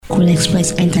Cool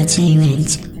Express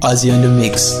Entertainment. Ozzy on the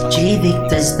mix. G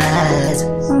Victor Stars.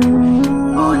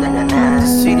 Oh na na na.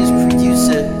 Sweetest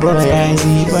producer. Boy, I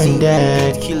see one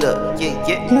that. Killer.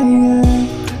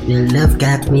 Yeah. Your love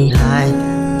got me high.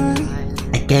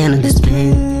 I can't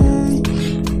understand.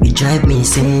 You drive me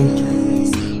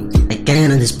insane. I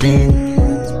can't understand.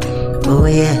 Oh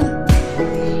yeah.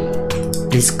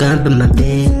 Please come to my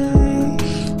bed.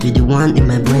 You're the one in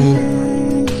my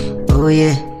brain. Oh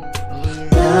yeah.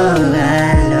 Lola,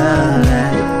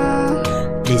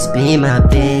 please be my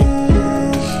babe,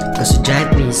 cause you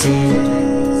drive me insane.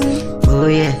 Oh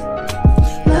yeah.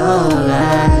 Lola,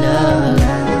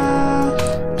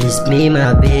 please be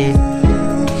my babe,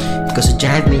 cause you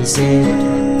drive me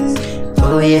insane.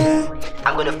 Oh yeah.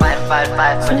 I'm gonna fight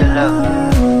for your love.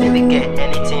 Baby, get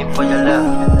anything for your love.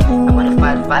 I'm gonna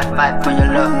fight for your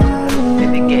love.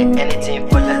 Baby, get anything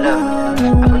for your love.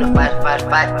 I'm gonna fight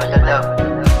for your love.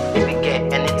 Baby,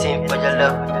 get anything for your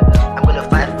love. I'm gonna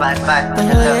fight for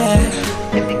your love.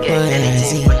 Baby, get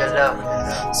anything for your love.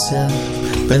 So,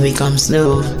 baby, come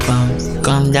slow,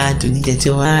 come down to get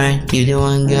your wine. You're the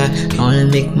one girl, I wanna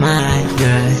make mine,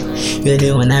 girl. You're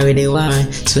the one I really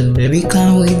want. So, baby,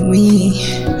 come with me.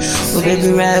 Oh,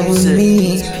 baby, ride with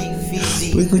me.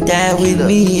 We could die with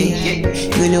me.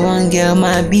 You're the one girl,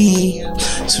 my be.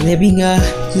 So, baby girl,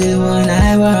 you're the one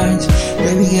I want.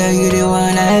 Baby girl, you're the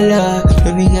one I love.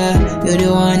 Baby girl, you're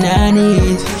the one I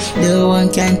need. No one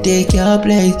can take your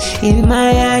place. In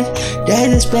my heart,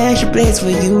 there's a special place for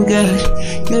you, girl.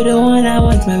 You're the one I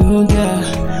want, my real girl.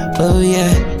 Oh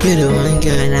yeah, you're the one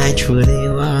girl I truly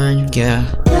want, girl.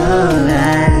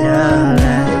 Lola,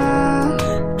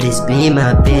 please be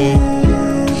my babe,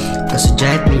 cause you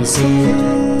drive me insane.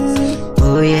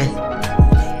 Oh yeah.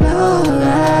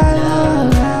 Lola,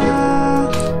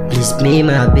 please be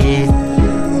my babe,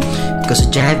 cause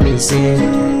you drive me insane.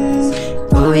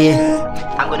 Oh yeah.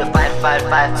 I'm gonna fight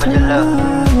for your love.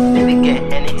 Baby, get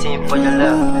anything for your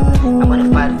love. I'm gonna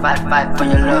fight for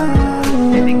your love.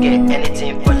 Baby, get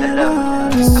anything for your love.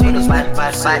 I'm gonna fight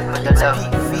for your love.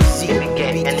 Baby,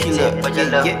 get anything for your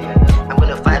love. I'm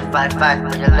gonna fight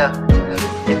for your love.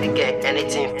 Baby, get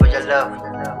anything for your love.